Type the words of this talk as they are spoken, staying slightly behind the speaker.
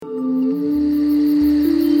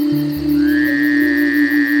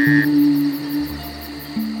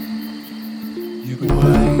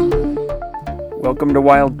Welcome to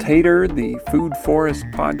Wild Tater, the Food Forest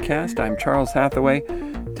podcast. I'm Charles Hathaway.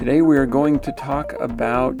 Today we are going to talk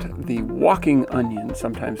about the walking onion,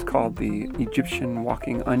 sometimes called the Egyptian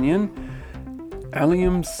walking onion,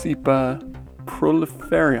 Allium cepa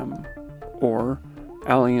proliferum, or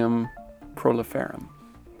Allium proliferum.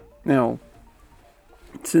 Now,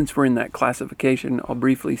 since we're in that classification, I'll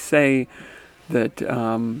briefly say that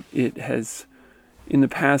it has in the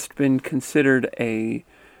past been considered a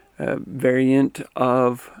variant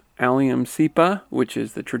of Allium cepa, which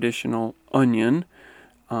is the traditional onion,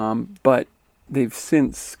 but they've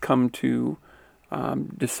since come to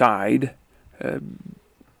decide,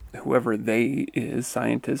 whoever they is,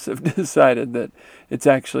 scientists have decided that it's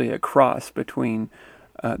actually a cross between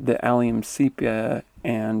the Allium cepa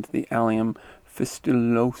and the Allium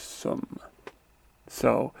fistulosum.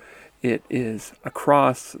 So it is a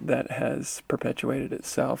cross that has perpetuated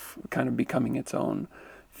itself, kind of becoming its own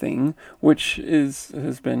thing, which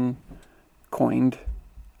has been coined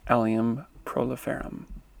Allium proliferum.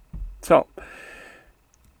 So,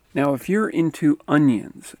 now if you're into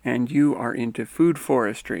onions and you are into food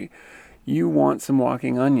forestry, you want some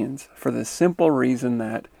walking onions for the simple reason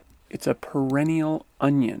that it's a perennial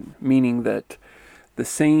onion, meaning that the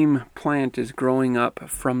same plant is growing up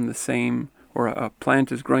from the same, or a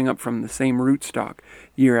plant is growing up from the same rootstock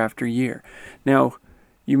year after year. Now,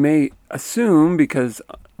 you may assume, because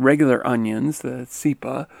regular onions, the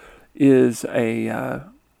cepa, is a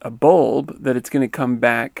bulb, that it's going to come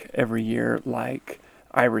back every year like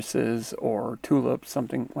irises or tulips,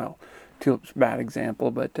 tulips, bad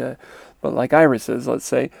example, but like irises, let's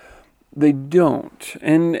say, they don't.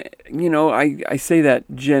 And, I say that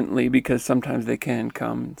gently because sometimes they can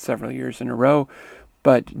come several years in a row,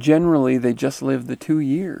 but generally they just live the 2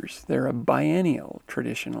 years. They're a biennial,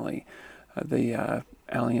 traditionally. The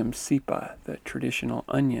Allium cepa, the traditional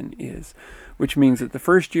onion, is, which means that the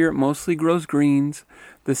first year it mostly grows greens,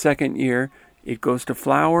 the second year it goes to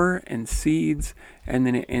flower and seeds, and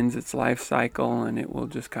then it ends its life cycle and it will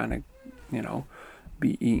just kind of,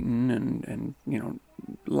 be eaten and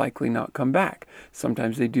likely not come back.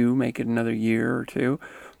 Sometimes they do make it another year or two,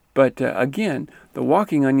 but again, the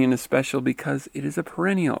walking onion is special because it is a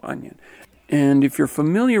perennial onion. And if you're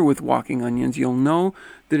familiar with walking onions, you'll know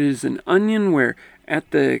that it is an onion where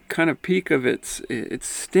at the kind of peak of its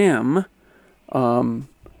stem,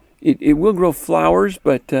 it will grow flowers,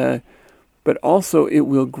 but also it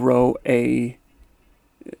will grow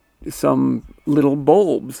some little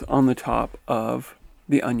bulbs on the top of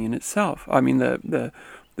the onion itself. I mean the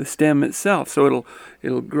stem itself. So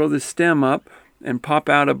it'll grow the stem up and pop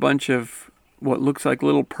out a bunch of what looks like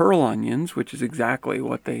little pearl onions, which is exactly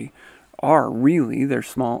what they are really. They're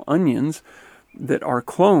small onions that are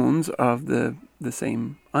clones of the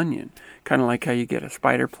same onion. Kind of like how you get a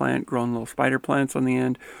spider plant growing little spider plants on the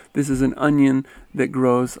end. This is an onion that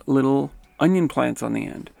grows little onion plants on the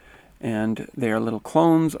end. And they are little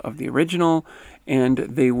clones of the original, and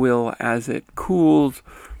they will, as it cools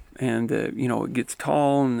and it gets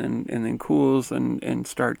tall and then cools and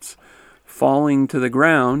starts falling to the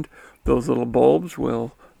ground, those little bulbs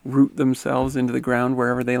will root themselves into the ground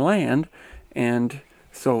wherever they land, and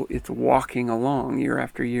so it's walking along year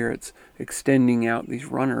after year. It's extending out these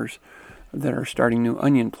runners that are starting new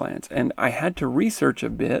onion plants. And I had to research a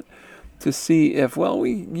bit to see if,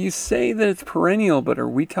 you say that it's perennial, but are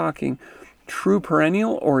we talking true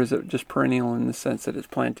perennial, or is it just perennial in the sense that it's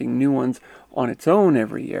planting new ones on its own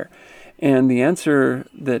every year? And the answer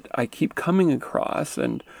that I keep coming across,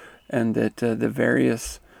 and that the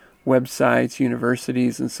various websites,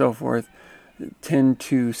 universities, and so forth tend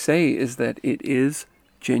to say, is that it is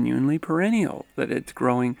genuinely perennial, that it's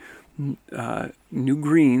growing new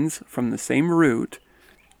greens from the same root,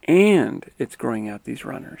 and it's growing out these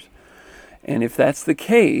runners. And if that's the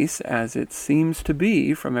case, as it seems to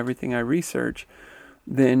be from everything I research,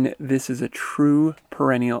 then this is a true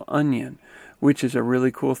perennial onion, which is a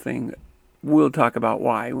really cool thing. We'll talk about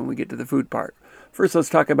why when we get to the food part. First, let's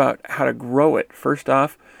talk about how to grow it. First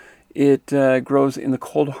off, it grows in the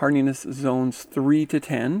cold hardiness zones 3 to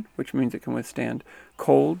 10, which means it can withstand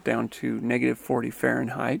cold down to negative 40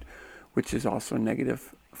 Fahrenheit, which is also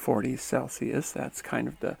negative 40 Celsius. That's kind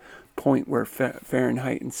of the point where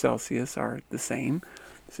Fahrenheit and Celsius are the same.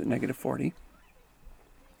 It's at negative 40.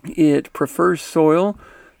 It prefers soil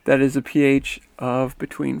that is a pH of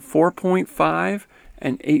between 4.5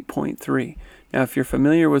 and 8.3. Now, if you're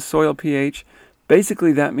familiar with soil pH,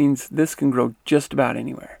 basically that means this can grow just about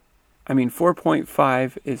anywhere. I mean,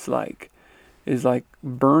 4.5 is like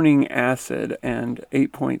burning acid, and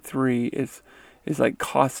 8.3 is like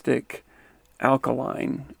caustic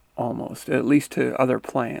alkaline almost, at least to other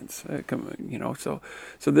plants. So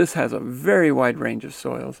this has a very wide range of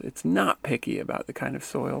soils. It's not picky about the kind of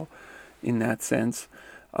soil in that sense.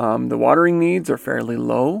 The watering needs are fairly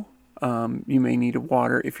low. You may need to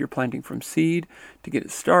water if you're planting from seed to get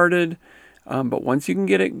it started, but once you can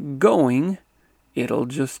get it going, it'll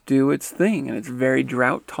just do its thing, and it's very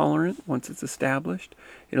drought tolerant once it's established.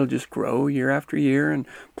 It'll just grow year after year and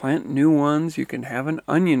plant new ones. You can have an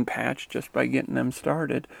onion patch just by getting them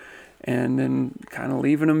started and then kind of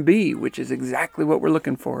leaving them be, which is exactly what we're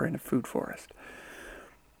looking for in a food forest.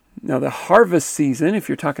 Now, the harvest season, if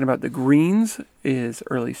you're talking about the greens, is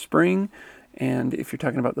early spring, and if you're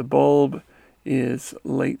talking about the bulb, is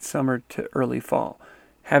late summer to early fall.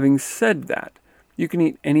 Having said that, you can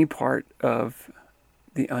eat any part of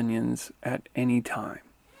the onions at any time.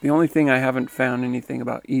 The only thing I haven't found anything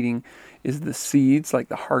about eating is the seeds, like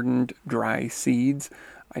the hardened, dry seeds.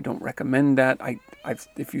 I don't recommend that.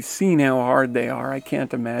 If you've seen how hard they are, I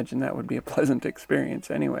can't imagine that would be a pleasant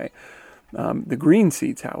experience anyway. The green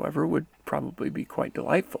seeds, however, would probably be quite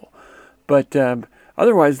delightful. But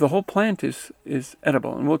otherwise, the whole plant is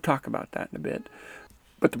edible, and we'll talk about that in a bit.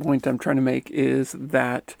 But the point I'm trying to make is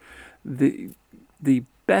that the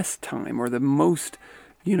best time, or the most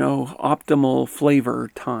optimal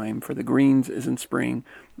flavor time for the greens is in spring,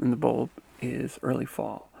 and the bulb is early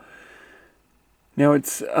fall. Now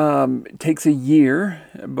it takes a year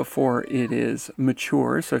before it is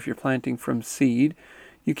mature, so if you're planting from seed,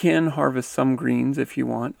 you can harvest some greens if you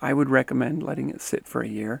want. I would recommend letting it sit for a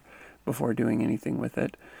year before doing anything with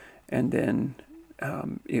it, and then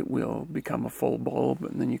it will become a full bulb,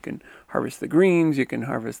 and then you can harvest the greens, you can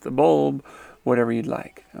harvest the bulb, whatever you'd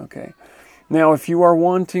like. Okay. Now, if you are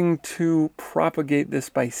wanting to propagate this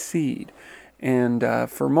by seed, and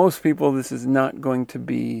for most people this is not going to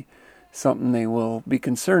be something they will be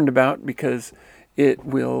concerned about, because it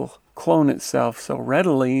will clone itself so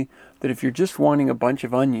readily that if you're just wanting a bunch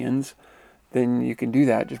of onions, then you can do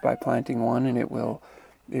that just by planting one, and it will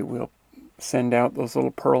send out those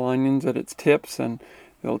little pearl onions at its tips, and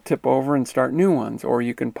it'll tip over and start new ones. Or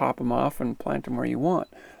you can pop them off and plant them where you want.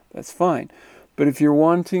 That's fine. But if you're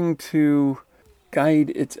wanting to guide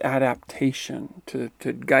its adaptation, to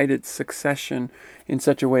guide its succession in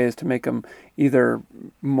such a way as to make them either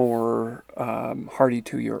more hardy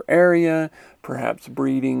to your area, perhaps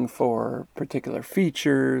breeding for particular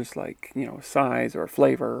features like size or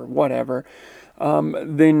flavor or whatever,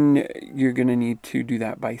 then you're going to need to do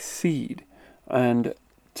that by seed. And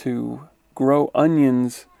to grow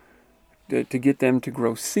onions, to get them to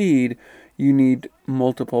grow seed, you need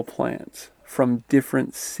multiple plants from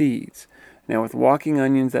different seeds. Now, with walking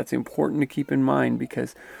onions, that's important to keep in mind,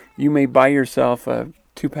 because you may buy yourself a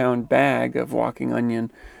 2-pound bag of walking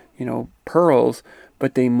onion, pearls,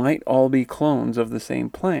 but they might all be clones of the same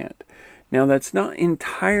plant. Now, that's not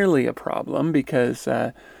entirely a problem, because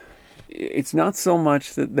it's not so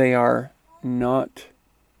much that they are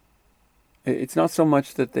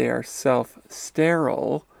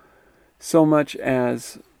self-sterile, so much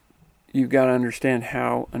as you've got to understand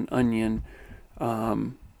how an onion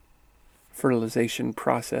fertilization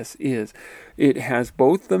process is. It has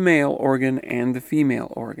both the male organ and the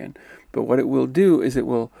female organ, but what it will do is it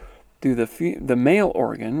will do the male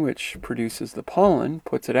organ, which produces the pollen,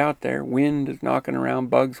 puts it out there, wind is knocking around,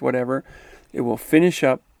 bugs, whatever. It will finish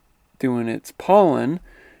up doing its pollen,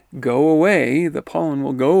 go away, the pollen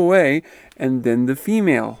will go away, and then the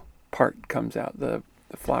female part comes out, the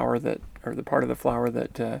flower that, or the part of the flower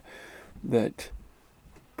that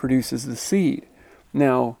produces the seed.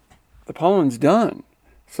 Now, the pollen's done.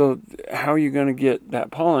 So how are you going to get that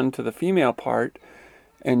pollen to the female part?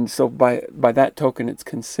 And so by that token, it's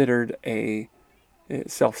considered a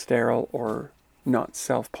self-sterile or not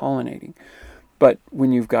self-pollinating. But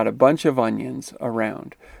when you've got a bunch of onions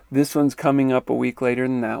around, this one's coming up a week later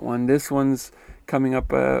than that one, this one's coming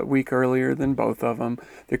up a week earlier than both of them,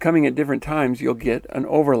 they're coming at different times, you'll get an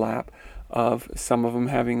overlap of some of them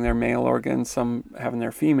having their male organ, some having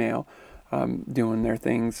their female, doing their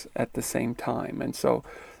things at the same time. And so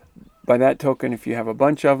by that token, if you have a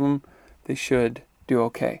bunch of them, they should do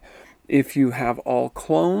okay. If you have all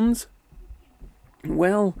clones,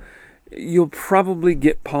 well, you'll probably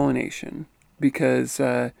get pollination, because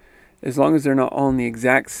as long as they're not all in the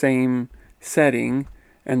exact same setting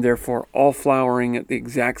and therefore all flowering at the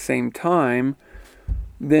exact same time,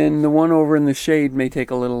 then the one over in the shade may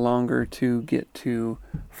take a little longer to get to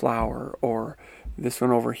flower, or this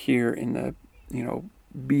one over here in the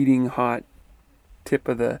beating hot tip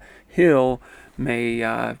of the hill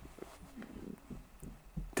may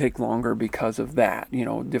take longer because of that,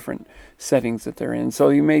 different settings that they're in. So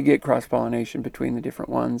you may get cross-pollination between the different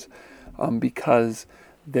ones because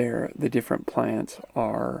the different plants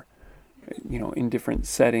are, in different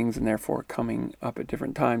settings and therefore coming up at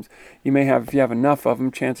different times. You may have, if you have enough of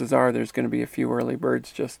them, chances are there's going to be a few early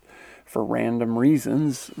birds just for random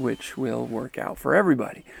reasons, which will work out for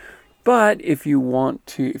everybody. But if you're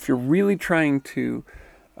really trying to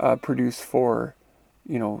produce for,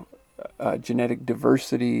 genetic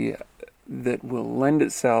diversity that will lend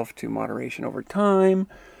itself to moderation over time,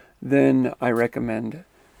 then I recommend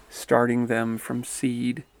starting them from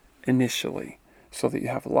seed initially so that you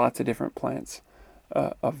have lots of different plants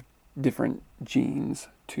of different genes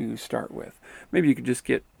to start with. Maybe you could just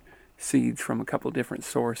get seeds from a couple different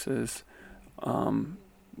sources,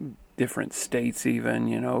 different states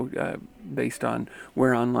even, based on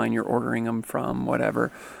where online you're ordering them from,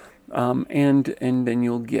 whatever. And then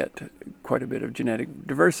you'll get quite a bit of genetic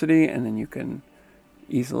diversity, and then you can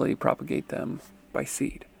easily propagate them by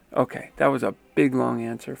seed. Okay, that was a big, long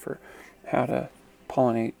answer for how to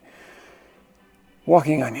pollinate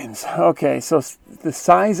walking onions. Okay, so the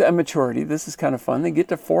size and maturity, this is kind of fun. They get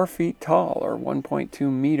to 4 feet tall, or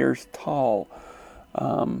 1.2 meters tall,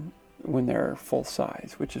 when they're full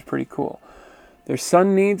size, which is pretty cool. Their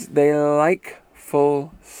sun needs, they like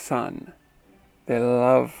full sun. They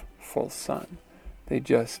love full sun.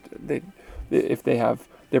 If they have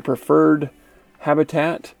their preferred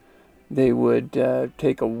habitat, they would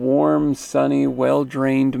take a warm, sunny,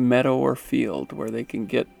 well-drained meadow or field where they can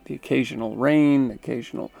get the occasional rain, the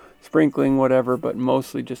occasional sprinkling, whatever, but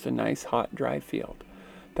mostly just a nice, hot, dry field.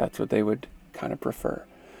 That's what they would kind of prefer.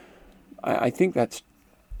 I think that's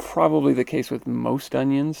probably the case with most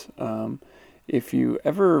onions. If you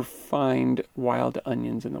ever find wild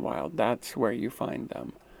onions in the wild, that's where you find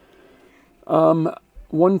them.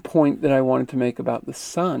 One point that I wanted to make about the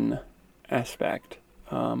sun aspect,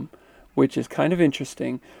 which is kind of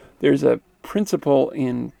interesting. There's a principle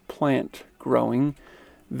in plant growing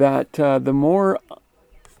that the more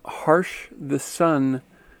harsh the sun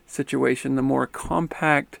situation, the more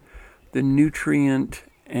compact the nutrient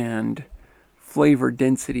and flavor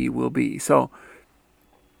density will be. So,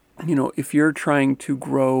 if you're trying to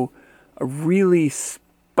grow a really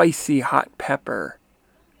spicy hot pepper,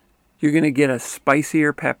 you're going to get a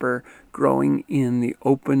spicier pepper growing in the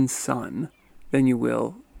open sun than you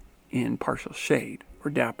will in partial shade or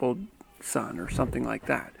dappled sun or something like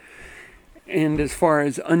that. And as far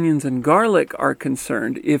as onions and garlic are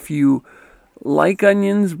concerned, if you like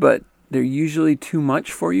onions but they're usually too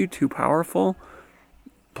much for you, too powerful,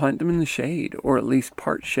 plant them in the shade, or at least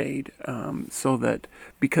part shade,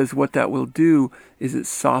 because what that will do is it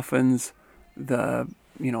softens that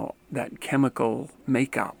chemical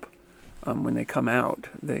makeup when they come out.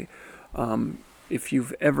 If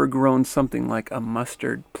you've ever grown something like a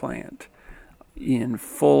mustard plant in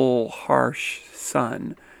full harsh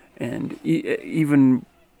sun, and even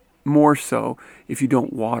more so if you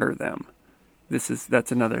don't water them,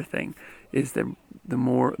 that's another thing, is the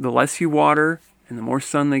less you water and the more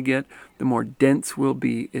sun they get, the more dense will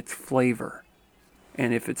be its flavor.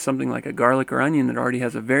 And if it's something like a garlic or onion that already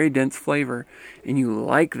has a very dense flavor, and you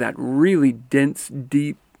like that really dense,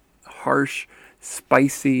 deep, harsh,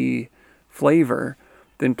 spicy flavor,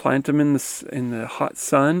 then plant them in the hot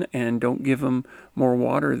sun and don't give them more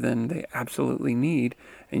water than they absolutely need,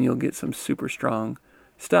 and you'll get some super strong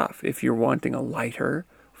stuff. If you're wanting a lighter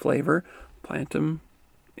flavor, plant them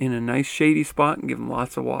in a nice shady spot and give them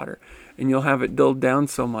lots of water, and you'll have it dulled down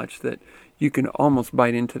so much that you can almost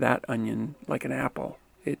bite into that onion like an apple.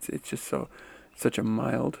 It's just such a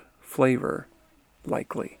mild flavor,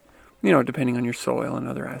 likely, depending on your soil and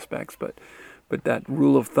other aspects. But that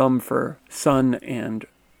rule of thumb for sun and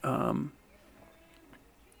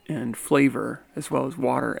flavor, as well as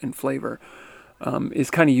water and flavor, is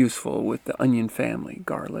kind of useful with the onion family,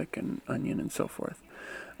 garlic and onion and so forth.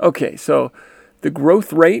 Okay, so the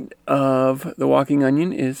growth rate of the walking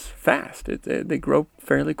onion is fast. They grow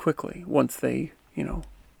fairly quickly once they,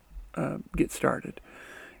 get started.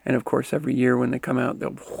 And of course, every year when they come out,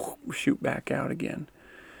 they'll shoot back out again.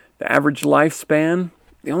 The average lifespan,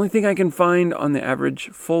 the only thing I can find on the average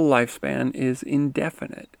full lifespan is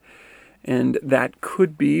indefinite. And that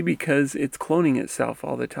could be because it's cloning itself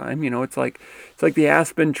all the time. It's like the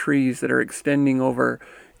aspen trees that are extending over,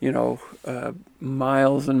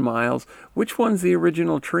 miles and miles. Which one's the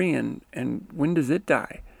original tree, and when does it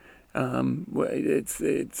die?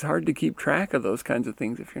 It's hard to keep track of those kinds of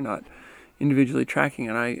things if you're not individually tracking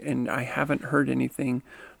it. I haven't heard anything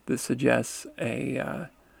that suggests a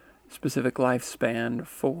specific lifespan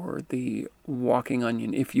for the walking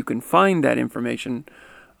onion. If you can find that information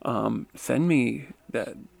send me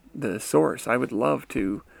the source. I would love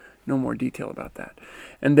to know more detail about that.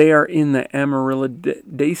 And they are in the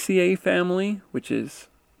Amaryllidaceae family, which is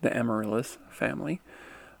the amaryllis family,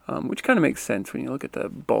 which kind of makes sense when you look at the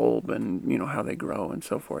bulb and how they grow and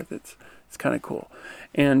so forth. It's kind of cool.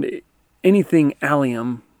 And anything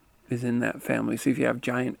allium is in that family. So if you have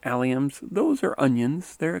giant alliums, those are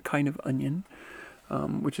onions. They're a kind of onion,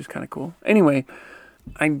 which is kind of cool. Anyway,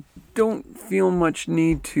 I don't feel much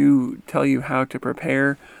need to tell you how to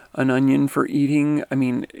prepare an onion for eating. I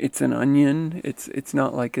mean, it's an onion. It's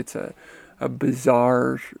not like it's a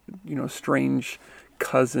bizarre, strange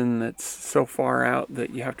cousin that's so far out that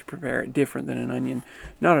you have to prepare it different than an onion.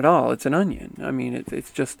 Not at all. It's an onion. I mean,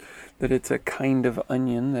 it's just that it's a kind of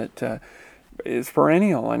onion that is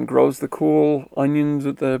perennial and grows the cool onions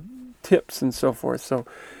at the tips and so forth. So,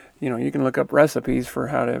 you can look up recipes for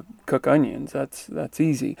how to cook onions. That's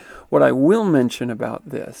easy. What I will mention about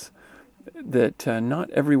this that not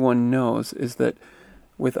everyone knows is that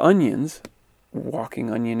with onions,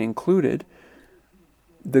 walking onion included,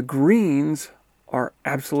 the greens are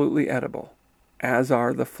absolutely edible, as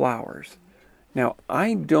are the flowers. Now,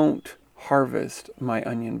 I don't harvest my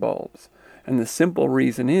onion bulbs, and the simple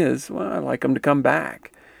reason is, I like them to come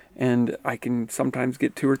back, and I can sometimes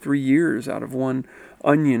get 2 or 3 years out of one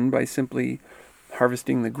onion by simply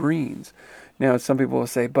harvesting the greens. Now, some people will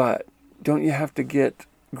say, but don't you have to get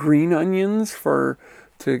green onions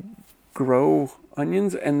to grow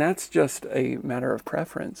onions? And that's just a matter of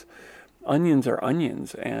preference. Onions are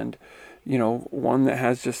onions, and one that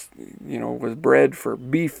has just was bred for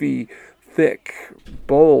beefy, thick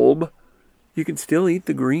bulb, you can still eat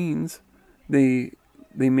the greens. They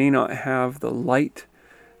may not have the light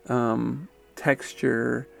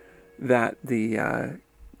texture that the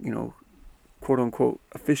quote unquote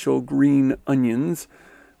official green onions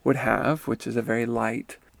would have, which is a very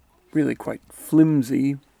light, really quite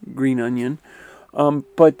flimsy green onion.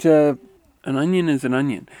 But an onion is an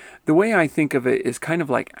onion. The way I think of it is kind of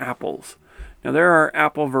like apples. Now, there are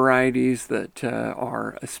apple varieties that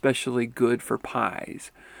are especially good for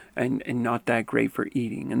pies and not that great for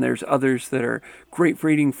eating. And there's others that are great for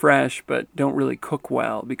eating fresh but don't really cook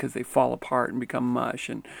well because they fall apart and become mush.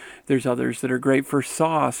 And there's others that are great for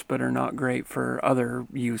sauce but are not great for other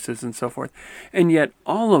uses and so forth. And yet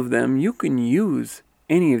all of them, you can use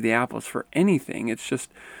any of the apples for anything. It's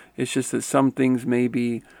just that some things may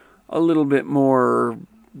be a little bit more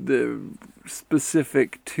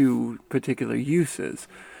specific to particular uses.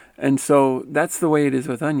 And so that's the way it is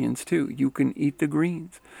with onions too. You can eat the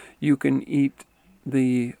greens. You can eat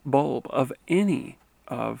the bulb of any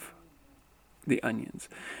of the onions.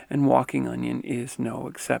 And walking onion is no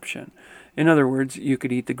exception. In other words, you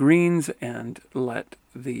could eat the greens and let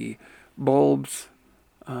the bulbs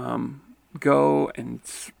go and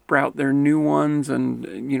sprout their new ones and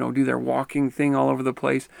do their walking thing all over the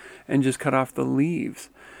place and just cut off the leaves.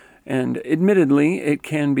 And admittedly, it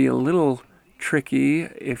can be a little tricky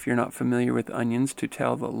if you're not familiar with onions to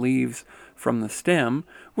tell the leaves from the stem,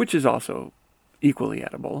 which is also equally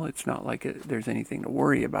edible. It's not like there's anything to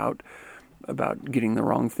worry about getting the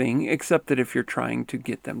wrong thing, except that if you're trying to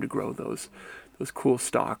get them to grow those cool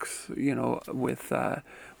stalks, with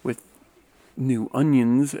new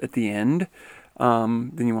onions at the end,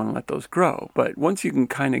 then you want to let those grow. But once you can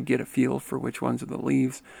kind of get a feel for which ones are the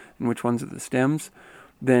leaves and which ones are the stems,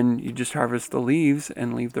 then you just harvest the leaves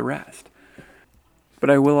and leave the rest.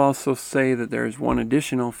 But I will also say that there's one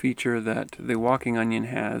additional feature that the walking onion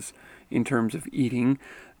has in terms of eating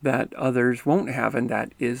that others won't have, and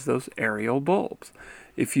that is those aerial bulbs.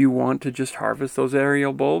 If you want to just harvest those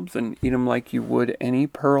aerial bulbs and eat them like you would any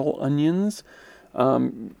pearl onions,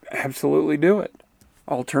 absolutely do it.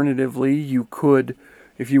 Alternatively, you could,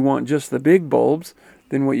 if you want just the big bulbs,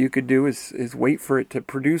 then what you could do is wait for it to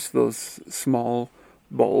produce those small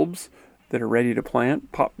bulbs that are ready to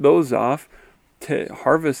plant, pop those off, to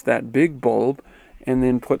harvest that big bulb, and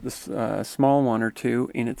then put the small one or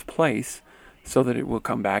two in its place so that it will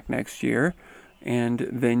come back next year. And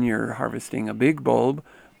then you're harvesting a big bulb,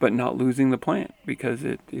 but not losing the plant because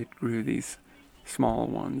it grew these small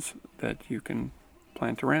ones that you can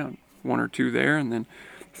plant around. 1 or 2 there, and then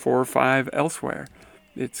 4 or 5 elsewhere.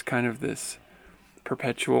 It's kind of this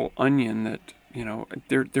perpetual onion that,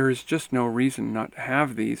 there is just no reason not to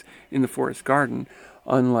have these in the forest garden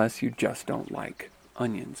unless you just don't like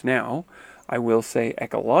onions. Now, I will say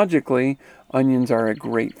ecologically, onions are a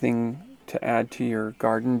great thing to add to your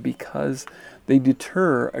garden because they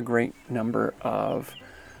deter a great number of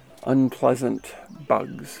unpleasant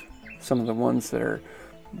bugs. Some of the ones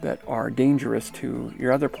that are dangerous to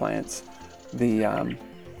your other plants. The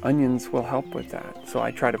onions will help with that. So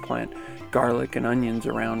I try to plant garlic and onions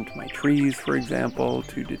around my trees, for example,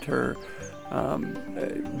 to deter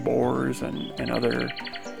borers and other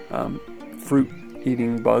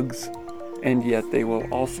fruit-eating bugs. And yet they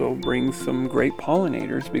will also bring some great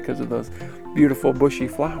pollinators because of those beautiful bushy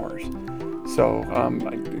flowers. So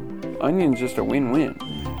onion's just a win-win.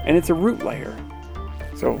 And it's a root layer.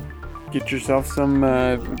 So get yourself some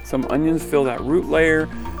onions, fill that root layer,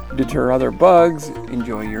 deter other bugs,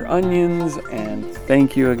 enjoy your onions, and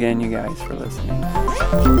thank you again, you guys, for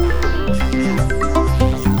listening.